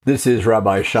This is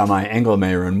Rabbi Shammai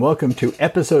Engelmayer, and welcome to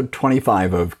episode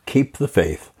 25 of Keep the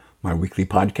Faith, my weekly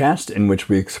podcast in which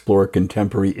we explore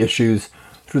contemporary issues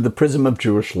through the prism of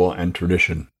Jewish law and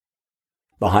tradition.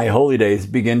 The High Holy Days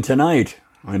begin tonight.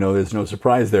 I know there's no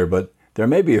surprise there, but there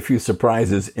may be a few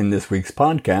surprises in this week's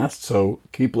podcast, so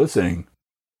keep listening.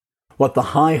 What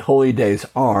the High Holy Days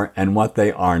are and what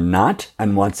they are not,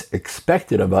 and what's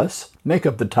expected of us, make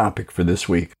up the topic for this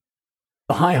week.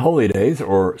 The High Holy Days,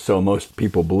 or so most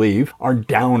people believe, are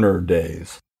downer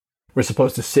days. We're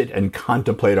supposed to sit and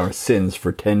contemplate our sins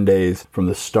for 10 days from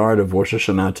the start of Rosh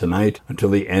Hashanah tonight until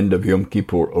the end of Yom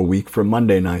Kippur a week from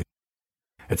Monday night.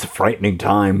 It's a frightening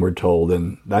time, we're told,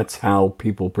 and that's how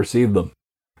people perceive them.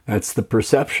 That's the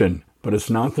perception, but it's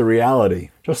not the reality.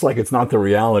 Just like it's not the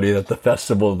reality that the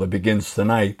festival that begins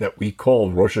tonight that we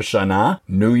call Rosh Hashanah,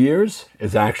 New Year's,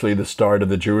 is actually the start of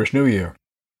the Jewish New Year.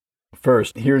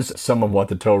 First, here's some of what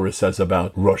the Torah says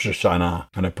about Rosh Hashanah,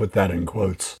 and I put that in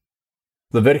quotes.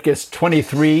 Leviticus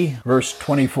 23, verse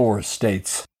 24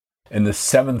 states, "In the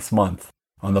 7th month,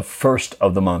 on the 1st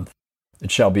of the month,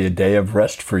 it shall be a day of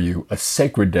rest for you, a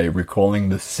sacred day recalling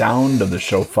the sound of the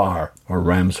shofar, or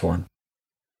ram's horn."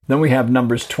 Then we have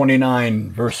Numbers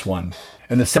 29, verse 1.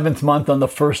 "In the 7th month, on the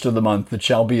 1st of the month, it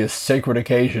shall be a sacred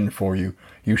occasion for you.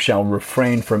 You shall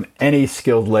refrain from any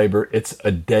skilled labor. It's a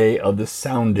day of the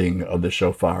sounding of the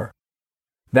shofar."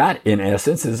 That, in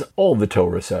essence, is all the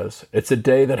Torah says. It's a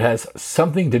day that has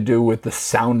something to do with the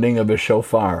sounding of a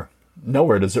shofar.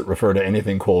 Nowhere does it refer to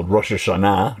anything called Rosh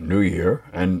Hashanah, New Year,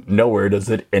 and nowhere does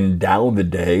it endow the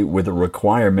day with a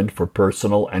requirement for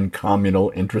personal and communal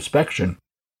introspection.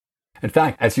 In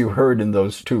fact, as you heard in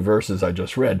those two verses I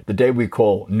just read, the day we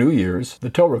call New Year's,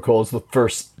 the Torah calls the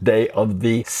first day of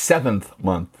the 7th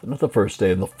month, not the first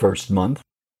day of the 1st month.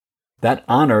 That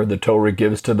honor the Torah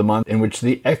gives to the month in which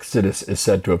the Exodus is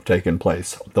said to have taken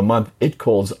place, the month it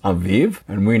calls Aviv,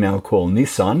 and we now call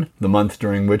Nisan, the month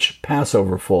during which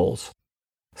Passover falls.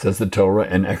 Says the Torah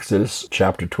in Exodus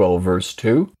chapter 12, verse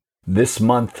 2, "This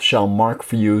month shall mark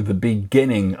for you the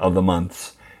beginning of the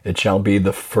months. It shall be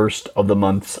the first of the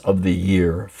months of the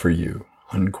year for you."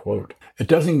 Unquote. It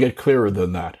doesn't get clearer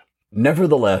than that.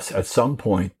 Nevertheless, at some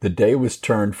point, the day was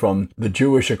turned from the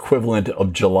Jewish equivalent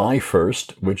of July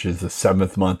 1st, which is the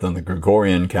 7th month on the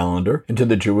Gregorian calendar, into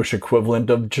the Jewish equivalent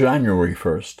of January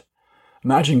 1st.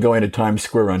 Imagine going to Times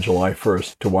Square on July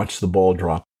 1st to watch the ball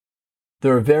drop.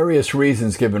 There are various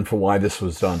reasons given for why this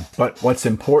was done, but what's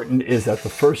important is that the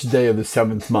first day of the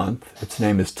 7th month, its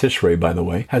name is Tishrei by the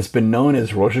way, has been known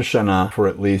as Rosh Hashanah for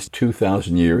at least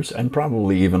 2,000 years and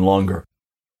probably even longer.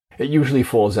 It usually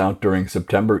falls out during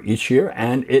September each year,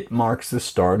 and it marks the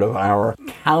start of our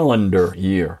calendar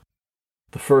year.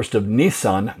 The 1st of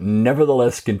Nisan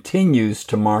nevertheless continues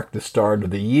to mark the start of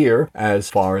the year as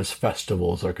far as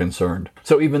festivals are concerned.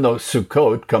 So even though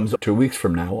Sukkot comes 2 weeks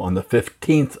from now on the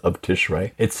 15th of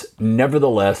Tishrei, it's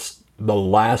nevertheless the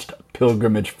last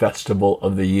pilgrimage festival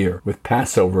of the year, with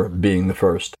Passover being the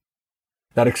first.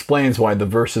 That explains why the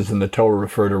verses in the Torah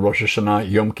refer to Rosh Hashanah,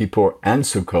 Yom Kippur, and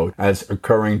Sukkot as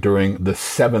occurring during the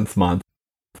 7th month,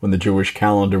 when the Jewish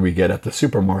calendar we get at the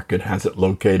supermarket has it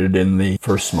located in the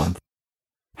 1st month.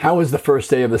 How is the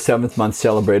first day of the 7th month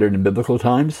celebrated in biblical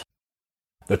times?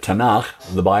 The Tanakh,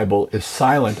 the Bible, is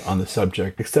silent on the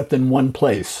subject except in one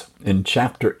place, in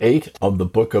chapter 8 of the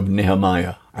book of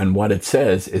Nehemiah, and what it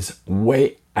says is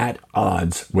way at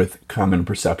odds with common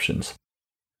perceptions.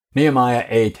 Nehemiah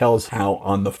 8 tells how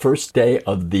on the first day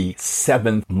of the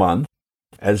 7th month,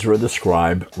 Ezra the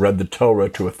scribe read the Torah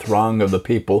to a throng of the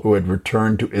people who had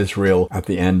returned to Israel at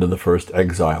the end of the first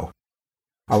exile.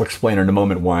 I'll explain in a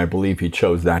moment why I believe he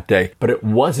chose that day, but it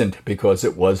wasn't because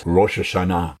it was Rosh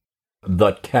Hashanah.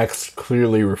 The text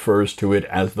clearly refers to it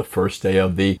as the first day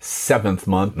of the 7th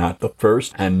month, not the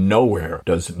first, and nowhere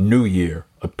does New Year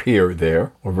appear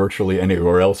there, or virtually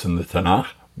anywhere else in the Tanakh,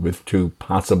 with two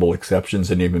possible exceptions,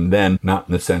 and even then, not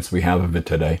in the sense we have of it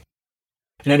today.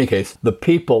 In any case, the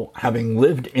people, having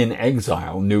lived in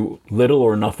exile, knew little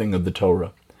or nothing of the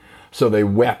Torah, so they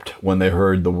wept when they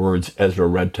heard the words Ezra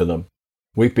read to them.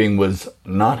 Weeping was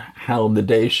not how the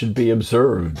day should be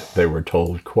observed, they were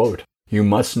told, quote, "You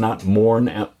must not mourn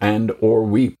and or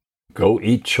weep. Go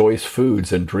eat choice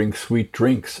foods and drink sweet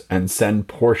drinks, and send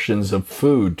portions of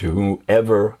food to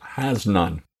whoever has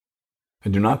none.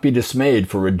 And do not be dismayed,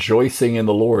 for rejoicing in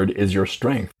the Lord is your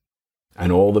strength."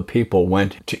 And all the people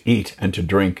went to eat and to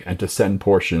drink and to send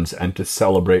portions and to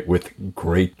celebrate with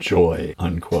great joy,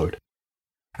 unquote.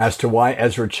 As to why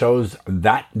Ezra chose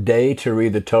that day to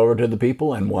read the Torah to the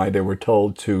people and why they were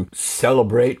told to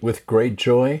celebrate with great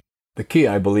joy, the key,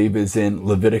 I believe, is in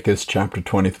Leviticus chapter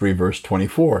 23, verse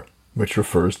 24. which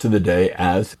refers to the day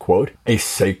as, quote, a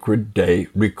sacred day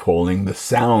recalling the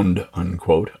sound,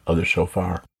 unquote, of the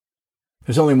shofar.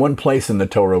 There's only one place in the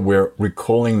Torah where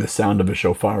recalling the sound of a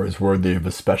shofar is worthy of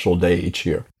a special day each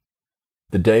year.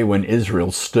 The day when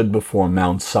Israel stood before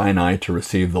Mount Sinai to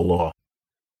receive the law.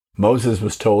 Moses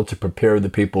was told to prepare the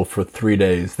people for 3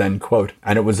 days, then, quote,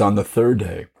 and it was on the third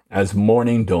day, as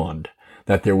morning dawned,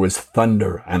 that there was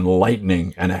thunder and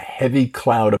lightning and a heavy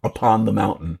cloud upon the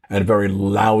mountain, and a very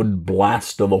loud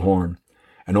blast of the horn,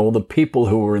 and all the people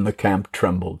who were in the camp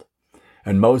trembled.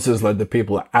 And Moses led the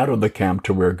people out of the camp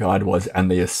to where God was,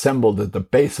 and they assembled at the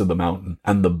base of the mountain,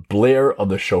 and the blare of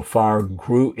the shofar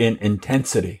grew in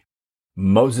intensity.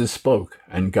 Moses spoke,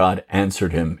 and God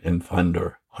answered him in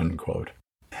thunder, unquote.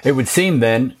 It would seem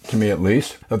then, to me at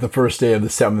least, that the first day of the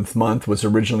 7th month was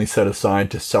originally set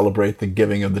aside to celebrate the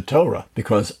giving of the Torah,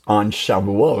 because on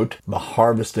Shavuot, the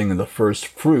harvesting of the first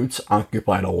fruits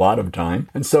occupied a lot of time,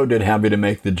 and so did having to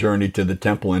make the journey to the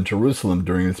temple in Jerusalem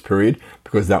during this period,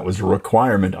 because that was a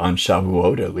requirement on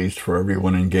Shavuot, at least for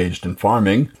everyone engaged in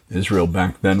farming. Israel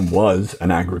back then was an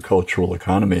agricultural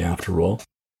economy, after all.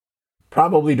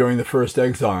 Probably during the first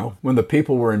exile, when the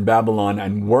people were in Babylon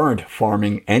and weren't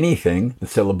farming anything, the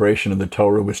celebration of the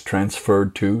Torah was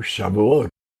transferred to Shavuot.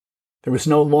 There was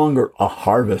no longer a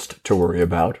harvest to worry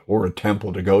about or a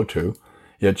temple to go to,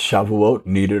 yet Shavuot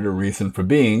needed a reason for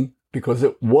being because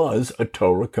it was a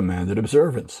Torah-commanded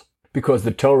observance. Because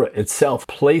the Torah itself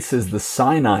places the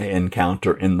Sinai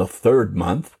encounter in the 3rd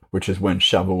month, which is when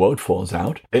Shavuot falls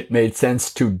out, it made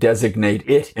sense to designate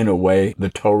it in a way the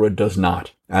Torah does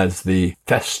not, as the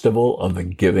festival of the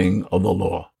giving of the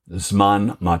law,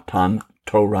 Zman Matan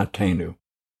Toratenu.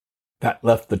 That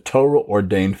left the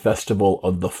Torah-ordained festival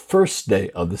of the first day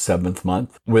of the 7th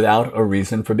month without a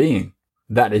reason for being.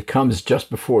 That it comes just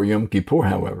before Yom Kippur,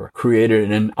 however,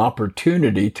 created an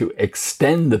opportunity to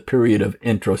extend the period of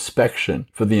introspection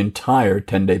for the entire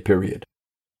 10-day period.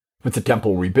 With the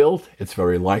temple rebuilt, it's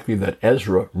very likely that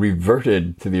Ezra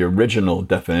reverted to the original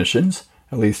definitions,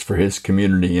 at least for his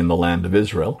community in the land of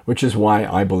Israel, which is why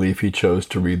I believe he chose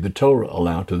to read the Torah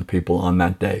aloud to the people on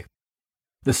that day.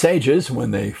 The sages,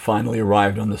 when they finally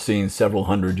arrived on the scene several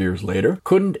hundred years later,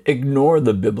 couldn't ignore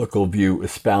the biblical view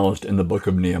espoused in the book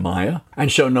of Nehemiah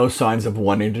and show no signs of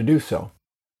wanting to do so.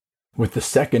 With the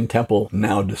second temple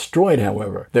now destroyed,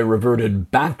 however, they reverted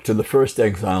back to the first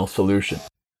exile solution.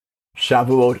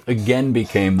 Shavuot again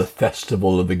became the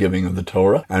festival of the giving of the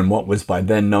Torah, and what was by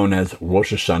then known as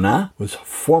Rosh Hashanah was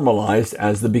formalized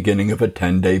as the beginning of a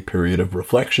 10-day period of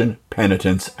reflection,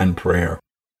 penitence, and prayer.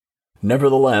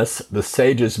 Nevertheless, the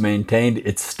sages maintained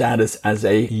its status as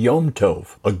a Yom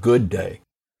Tov, a good day,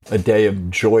 a day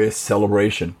of joyous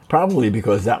celebration, probably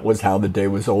because that was how the day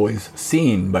was always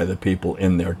seen by the people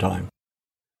in their time.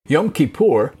 Yom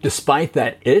Kippur, despite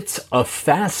that it's a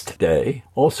fast day,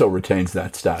 also retains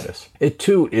that status. It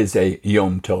too is a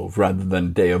Yom Tov rather than a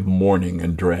day of mourning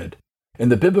and dread. In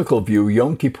the biblical view,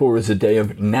 Yom Kippur is a day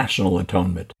of national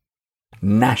atonement.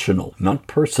 National, not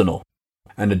personal.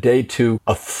 And a day to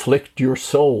afflict your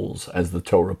souls, as the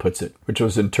Torah puts it, which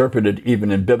was interpreted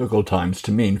even in biblical times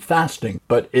to mean fasting.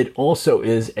 But it also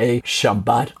is a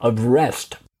Shabbat of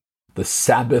rest, the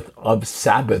Sabbath of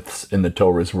Sabbaths in the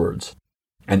Torah's words.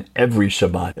 And every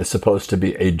Shabbat is supposed to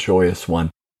be a joyous one.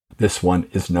 This one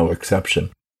is no exception.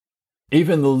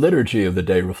 Even the liturgy of the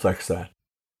day reflects that.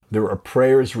 There are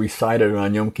prayers recited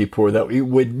on Yom Kippur that we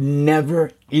would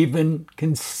never even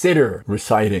consider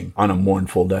reciting on a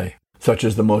mournful day, such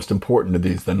as the most important of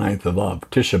these, the 9th of Av,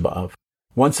 Tisha B'Av.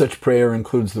 One such prayer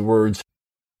includes the words,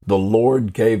 "The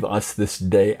Lord gave us this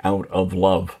day out of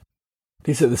love."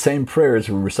 These are the same prayers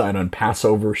we recite on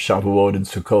Passover, Shavuot, and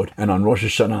Sukkot, and on Rosh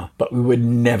Hashanah, but we would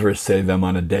never say them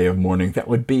on a day of mourning. That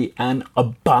would be an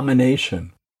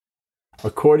abomination.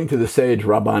 According to the sage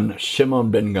Rabban Shimon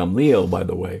ben Gamliel, by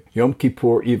the way, Yom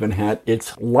Kippur even had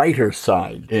its lighter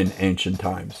side in ancient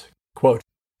times. Quote,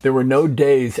 "There were no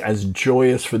days as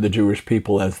joyous for the Jewish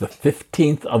people as the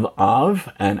 15th of Av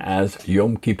and as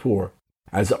Yom Kippur,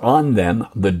 as on them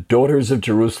the daughters of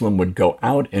Jerusalem would go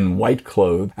out in white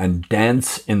clothes and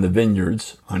dance in the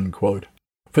vineyards," unquote.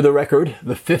 For the record,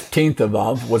 the 15th of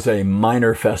Av was a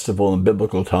minor festival in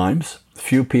biblical times.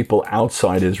 Few people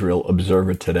outside Israel observe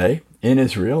it today. In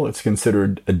Israel, it's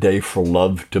considered a day for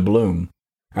love to bloom.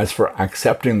 As for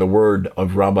accepting the word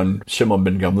of Rabban Shimon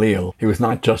ben Gamliel, he was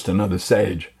not just another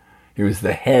sage. He was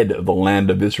the head of the Land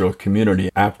of Israel community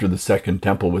after the Second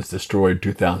Temple was destroyed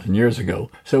 2,000 years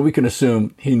ago, so we can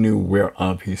assume he knew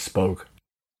whereof he spoke.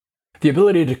 The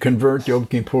ability to convert Yom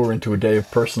Kippur into a day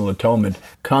of personal atonement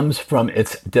comes from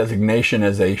its designation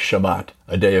as a Shabbat,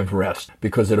 a day of rest,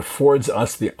 because it affords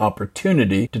us the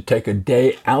opportunity to take a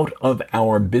day out of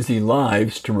our busy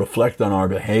lives to reflect on our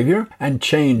behavior and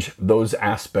change those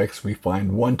aspects we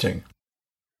find wanting.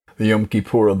 The Yom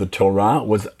Kippur of the Torah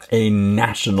was a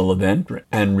national event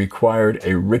and required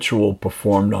a ritual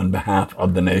performed on behalf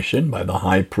of the nation by the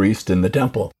high priest in the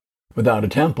temple. Without a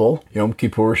temple, Yom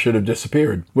Kippur should have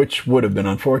disappeared, which would have been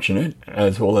unfortunate,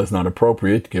 as well as not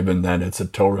appropriate, given that it's a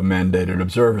Torah-mandated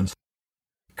observance.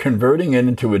 Converting it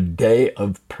into a day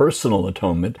of personal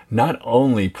atonement not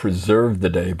only preserved the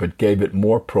day, but gave it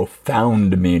more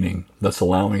profound meaning, thus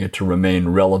allowing it to remain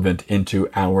relevant into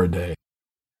our day.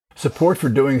 Support for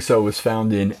doing so is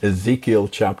found in Ezekiel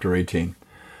chapter 18.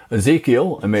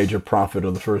 Ezekiel, a major prophet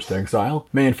of the first exile,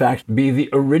 may in fact be the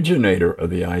originator of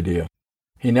the idea.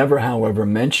 He never, however,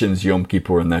 mentions Yom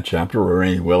Kippur in that chapter, or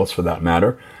anywhere else for that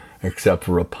matter, except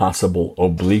for a possible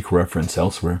oblique reference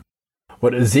elsewhere.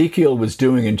 What Ezekiel was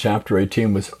doing in chapter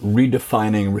 18 was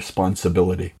redefining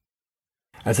responsibility.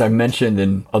 As I mentioned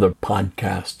in other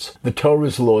podcasts, the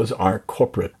Torah's laws are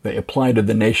corporate. They apply to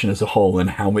the nation as a whole and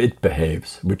how it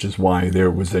behaves, which is why there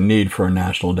was a need for a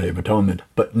National Day of Atonement.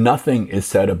 But nothing is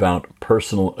said about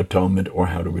personal atonement or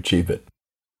how to achieve it.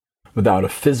 Without a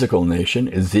physical nation,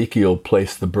 Ezekiel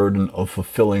placed the burden of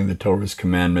fulfilling the Torah's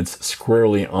commandments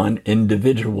squarely on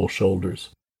individual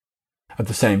shoulders. At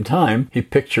the same time, he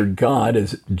pictured God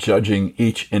as judging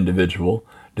each individual,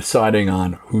 deciding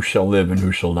on who shall live and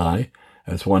who shall die,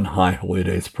 as one High Holy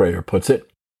Days prayer puts it.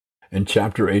 In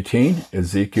chapter 18,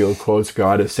 Ezekiel quotes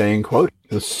God as saying, quote,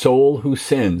 "The soul who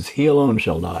sins, he alone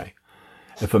shall die.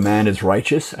 If a man is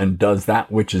righteous and does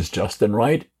that which is just and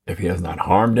right, if he has not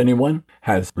harmed anyone,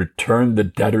 has returned the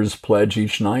debtor's pledge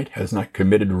each night, has not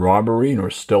committed robbery nor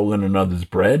stolen another's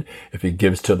bread, if he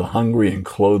gives to the hungry and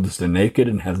clothes the naked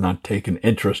and has not taken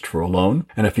interest for a loan,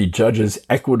 and if he judges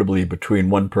equitably between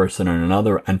one person and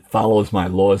another and follows my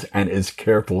laws and is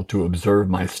careful to observe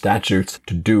my statutes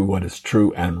to do what is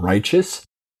true and righteous,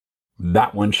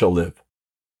 that one shall live.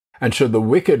 And should the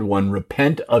wicked one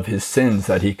repent of his sins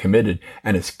that he committed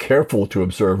and is careful to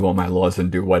observe all my laws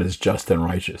and do what is just and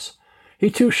righteous,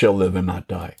 he too shall live and not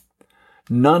die.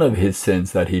 None of his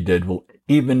sins that he did will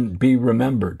even be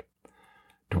remembered.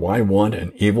 Do I want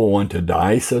an evil one to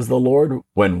die, says the Lord,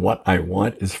 when what I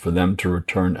want is for them to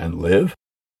return and live?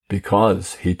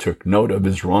 Because he took note of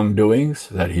his wrongdoings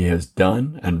that he has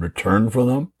done and returned for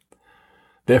them?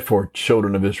 Therefore,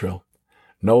 children of Israel,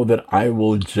 know that I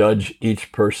will judge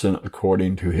each person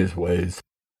according to his ways.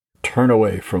 Turn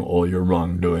away from all your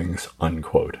wrongdoings."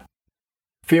 Unquote.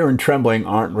 Fear and trembling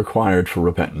aren't required for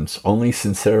repentance. Only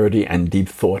sincerity and deep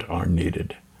thought are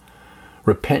needed.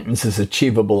 Repentance is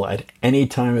achievable at any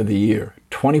time of the year,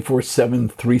 24/7,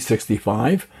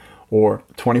 365, or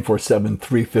 24/7,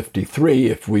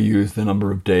 353 if we use the number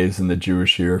of days in the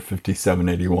Jewish year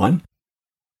 5781.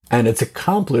 And it's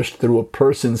accomplished through a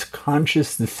person's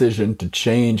conscious decision to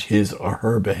change his or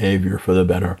her behavior for the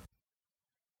better.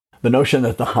 The notion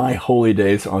that the High Holy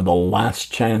Days are the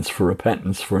last chance for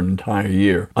repentance for an entire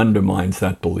year undermines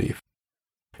that belief.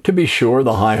 To be sure,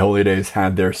 the High Holy Days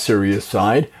had their serious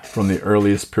side from the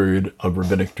earliest period of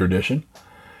rabbinic tradition.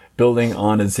 Building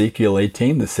on Ezekiel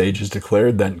 18, the sages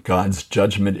declared that God's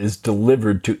judgment is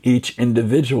delivered to each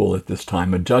individual at this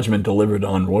time, a judgment delivered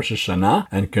on Rosh Hashanah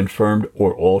and confirmed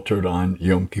or altered on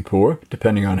Yom Kippur,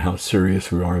 depending on how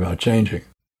serious we are about changing.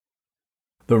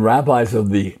 The rabbis of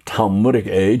the Talmudic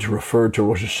age referred to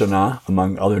Rosh Hashanah,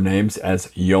 among other names,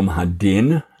 as Yom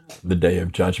Hadin, the Day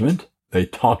of Judgment. They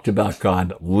talked about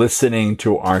God listening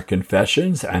to our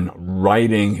confessions and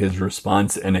writing his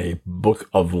response in a book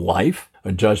of life,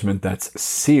 a judgment that's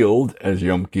sealed as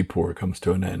Yom Kippur comes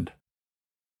to an end.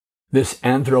 This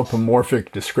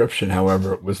anthropomorphic description,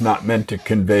 however, was not meant to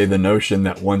convey the notion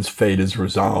that one's fate is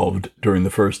resolved during the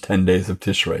first 10 days of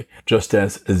Tishrei, just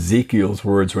as Ezekiel's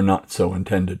words were not so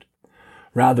intended.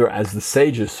 Rather, as the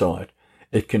sages saw it,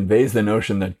 it conveys the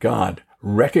notion that God,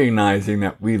 recognizing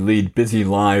that we lead busy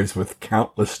lives with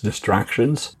countless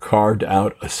distractions, carved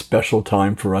out a special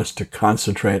time for us to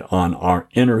concentrate on our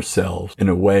inner selves in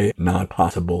a way not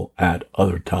possible at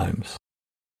other times.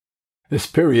 This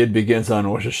period begins on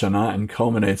Rosh Hashanah and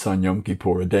culminates on Yom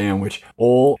Kippur, a day on which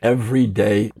all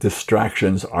everyday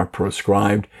distractions are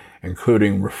proscribed,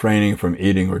 including refraining from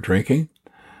eating or drinking,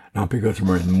 not because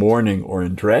we're in mourning or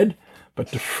in dread, but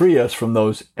to free us from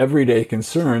those everyday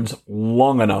concerns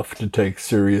long enough to take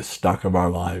serious stock of our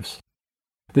lives.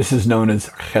 This is known as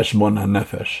Cheshbon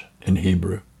HaNefesh in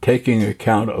Hebrew, taking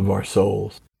account of our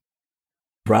souls.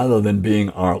 rather than being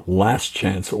our last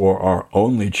chance or our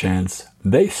only chance,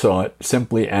 they saw it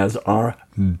simply as our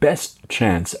best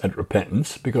chance at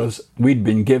repentance because we'd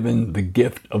been given the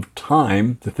gift of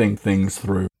time to think things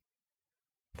through.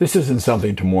 This isn't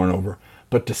something to mourn over,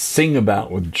 but to sing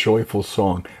about with joyful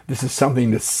song. This is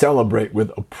something to celebrate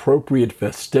with appropriate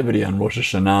festivity on Rosh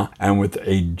Hashanah and with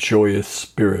a joyous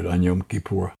spirit on Yom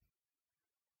Kippur.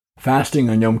 Fasting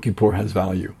on Yom Kippur has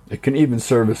value. It can even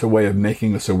serve as a way of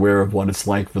making us aware of what it's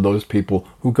like for those people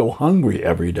who go hungry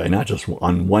every day, not just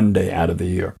on one day out of the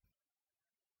year.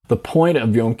 The point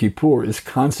of Yom Kippur is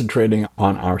concentrating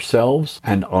on ourselves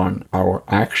and on our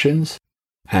actions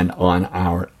and on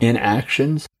our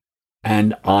inactions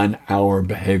and on our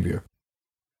behavior.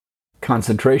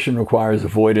 Concentration requires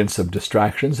avoidance of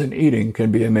distractions, and eating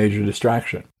can be a major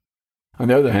distraction. On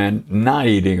the other hand, not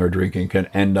eating or drinking can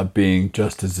end up being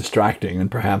just as distracting, and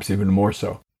perhaps even more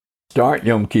so. Start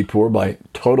Yom Kippur by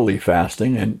totally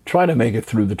fasting and try to make it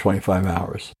through the 25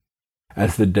 hours.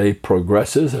 As the day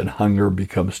progresses and hunger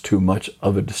becomes too much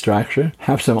of a distraction,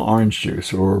 have some orange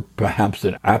juice or perhaps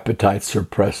an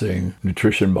appetite-suppressing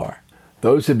nutrition bar.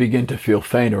 Those who begin to feel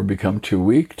faint or become too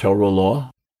weak, Torah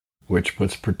law, which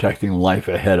puts protecting life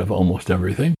ahead of almost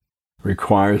everything,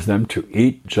 requires them to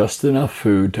eat just enough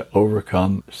food to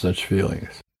overcome such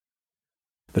feelings.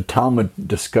 The Talmud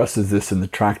discusses this in the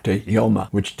tractate Yoma,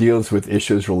 which deals with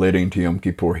issues relating to Yom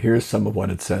Kippur. Here's some of what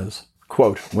it says.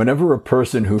 Quote, whenever a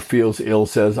person who feels ill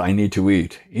says, I need to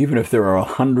eat, even if there are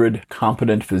 100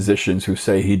 competent physicians who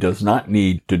say he does not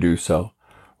need to do so,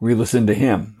 we listen to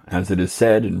him. As it is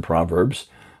said in Proverbs,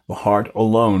 the heart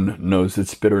alone knows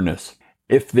its bitterness.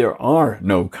 If there are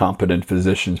no competent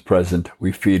physicians present,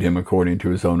 we feed him according to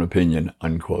his own opinion,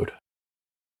 unquote.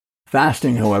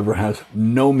 Fasting, however, has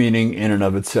no meaning in and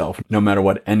of itself, no matter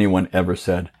what anyone ever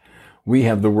said. We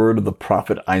have the word of the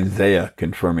prophet Isaiah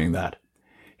confirming that.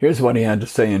 Here's what he had to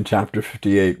say in chapter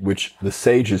 58, which the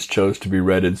sages chose to be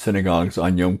read in synagogues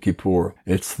on Yom Kippur.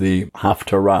 It's the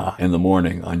Haftarah in the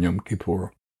morning on Yom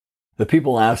Kippur. The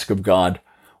people ask of God,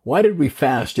 why did we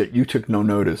fast, yet you took no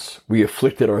notice? We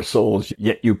afflicted our souls,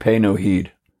 yet you pay no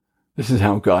heed. This is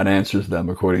how God answers them,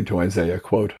 according to Isaiah,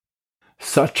 quote,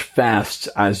 such fasts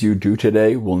as you do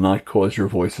today will not cause your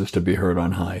voices to be heard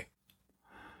on high.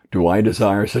 Do I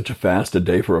desire such a fast, a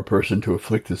day for a person to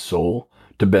afflict his soul?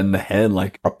 To bend the head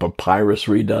like a papyrus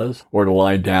reed does, or to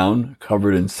lie down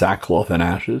covered in sackcloth and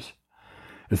ashes?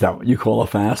 Is that what you call a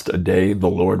fast, a day the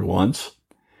Lord wants?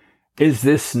 Is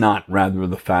this not rather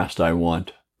the fast I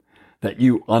want? That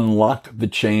you unlock the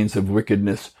chains of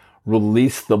wickedness,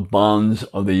 release the bonds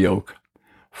of the yoke,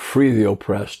 free the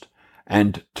oppressed,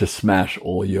 and to smash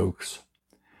all yokes?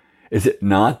 Is it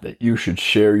not that you should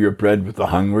share your bread with the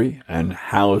hungry and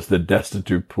house the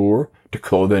destitute poor, to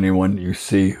clothe anyone you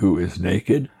see who is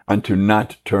naked, and to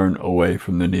not turn away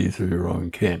from the needs of your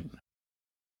own kin?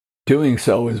 Doing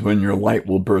so is when your light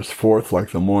will burst forth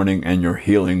like the morning and your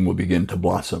healing will begin to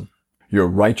blossom. Your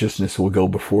righteousness will go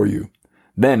before you.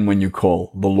 Then when you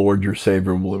call, the Lord your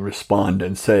Savior will respond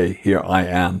and say, here I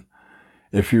am.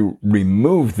 If you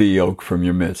remove the yoke from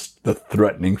your midst, the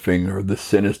threatening finger, the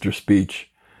sinister speech,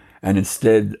 and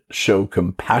instead show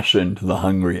compassion to the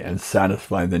hungry and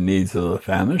satisfy the needs of the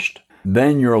famished,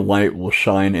 then your light will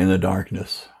shine in the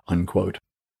darkness, unquote.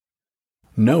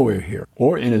 Nowhere here,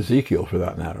 or in Ezekiel for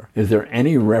that matter, is there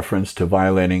any reference to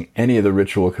violating any of the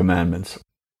ritual commandments.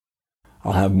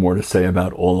 I'll have more to say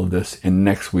about all of this in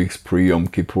next week's pre-Yom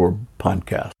Kippur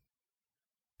podcast.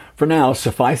 For now,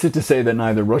 suffice it to say that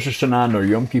neither Rosh Hashanah nor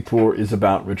Yom Kippur is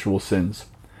about ritual sins.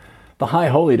 The high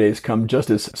holy days come just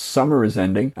as summer is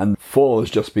ending and fall is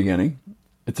just beginning.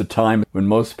 It's a time when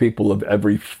most people of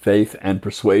every faith and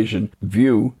persuasion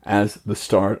view as the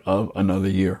start of another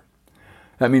year.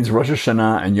 That means Rosh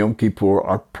Hashanah and Yom Kippur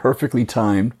are perfectly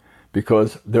timed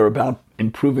because they're about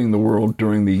improving the world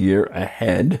during the year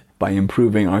ahead by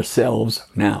improving ourselves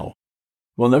now.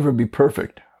 We'll never be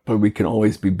perfect, but we can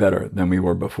always be better than we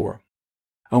were before.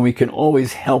 And we can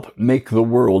always help make the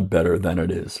world better than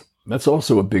it is. That's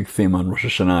also a big theme on Rosh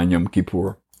Hashanah and Yom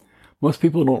Kippur. Most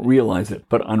people don't realize it,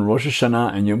 but on Rosh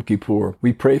Hashanah and Yom Kippur,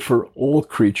 we pray for all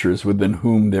creatures within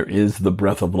whom there is the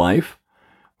breath of life.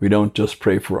 We don't just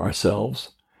pray for ourselves.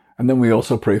 And then we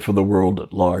also pray for the world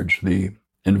at large, the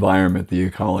environment, the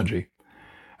ecology.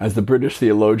 As the British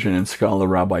theologian and scholar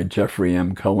Rabbi Jeffrey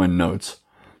M. Cohen notes,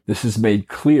 this is made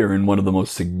clear in one of the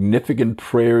most significant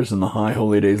prayers in the High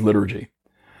Holy Days liturgy,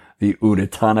 the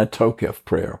Unetaneh Tokef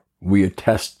prayer. We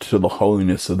attest to the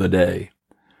holiness of the day,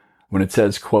 when it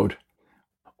says, quote,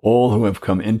 all who have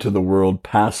come into the world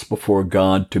pass before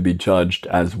God to be judged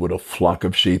as would a flock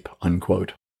of sheep,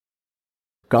 unquote.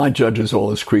 God judges all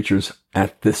his creatures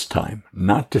at this time,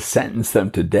 not to sentence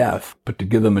them to death, but to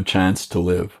give them a chance to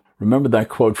live. Remember that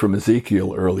quote from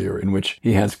Ezekiel earlier, in which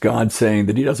he has God saying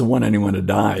that he doesn't want anyone to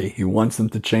die. He wants them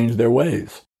to change their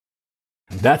ways.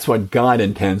 That's what God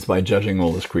intends by judging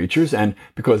all his creatures, and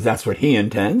because that's what he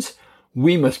intends,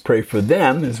 we must pray for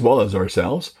them as well as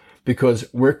ourselves, because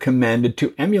we're commanded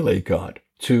to emulate God,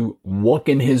 to walk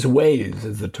in his ways,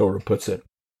 as the Torah puts it.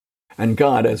 And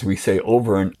God, as we say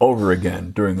over and over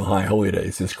again during the High Holy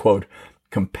Days, is, quote,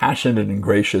 compassionate and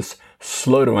gracious,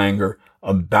 slow to anger,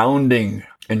 abounding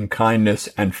in kindness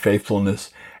and faithfulness,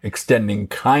 extending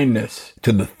kindness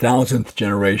to the 1,000th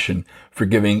generation,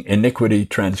 forgiving iniquity,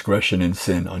 transgression, and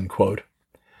sin, unquote.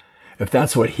 If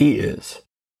that's what he is,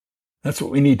 that's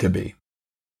what we need to be.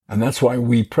 And that's why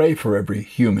we pray for every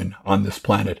human on this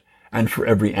planet, and for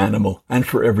every animal, and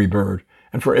for every bird,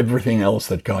 and for everything else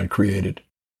that God created.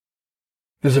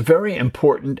 There's a very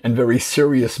important and very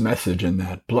serious message in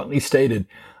that, bluntly stated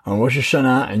on Rosh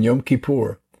Hashanah and Yom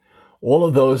Kippur. All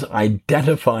of those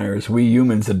identifiers we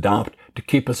humans adopt to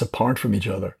keep us apart from each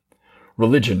other.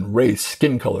 Religion, race,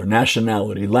 skin color,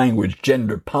 nationality, language,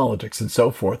 gender, politics, and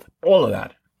so forth. All of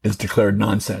that is declared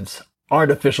nonsense.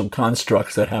 Artificial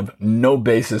constructs that have no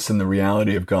basis in the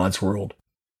reality of God's world.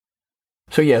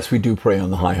 So yes, we do pray on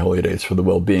the High Holy Days for the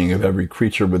well-being of every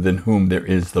creature within whom there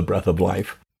is the breath of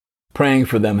life. Praying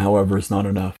for them, however, is not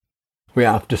enough. We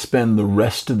have to spend the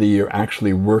rest of the year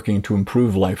actually working to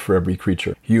improve life for every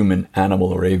creature, human, animal,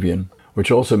 or avian,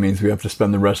 which also means we have to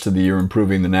spend the rest of the year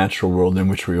improving the natural world in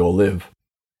which we all live.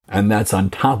 And that's on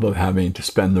top of having to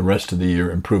spend the rest of the year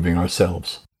improving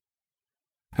ourselves.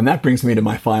 And that brings me to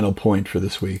my final point for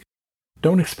this week.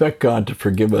 Don't expect God to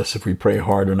forgive us if we pray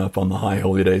hard enough on the High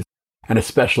Holy Days, and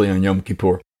especially on Yom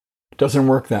Kippur. It doesn't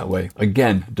work that way,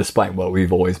 again, despite what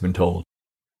we've always been told.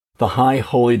 The High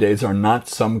Holy Days are not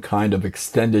some kind of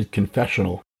extended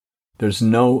confessional. There's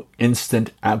no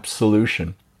instant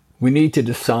absolution. We need to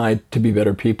decide to be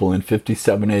better people in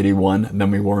 5781 than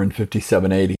we were in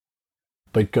 5780.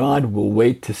 But God will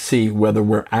wait to see whether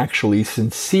we're actually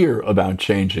sincere about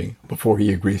changing before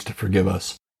he agrees to forgive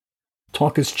us.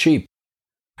 Talk is cheap.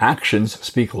 Actions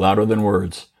speak louder than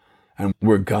words. And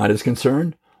where God is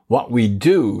concerned, what we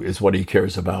do is what he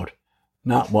cares about,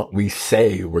 not what we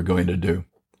say we're going to do.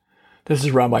 This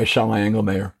is Rabbi Shammai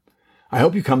Engelmayer. I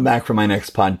hope you come back for my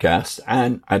next podcast,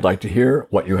 and I'd like to hear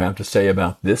what you have to say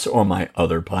about this or my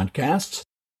other podcasts.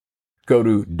 Go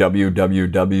to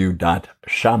www.shammai,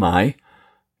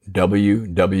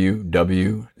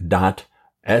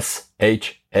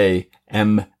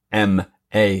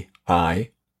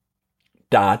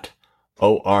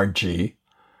 www.shammai.org,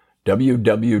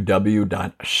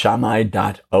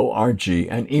 www.shammai.org,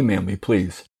 and email me,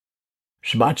 please.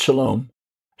 Shabbat Shalom.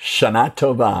 Shana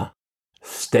Tova,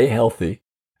 stay healthy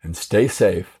and stay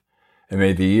safe, and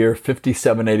may the year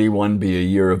 5781 be a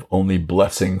year of only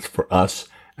blessings for us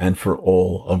and for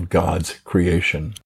all of God's creation.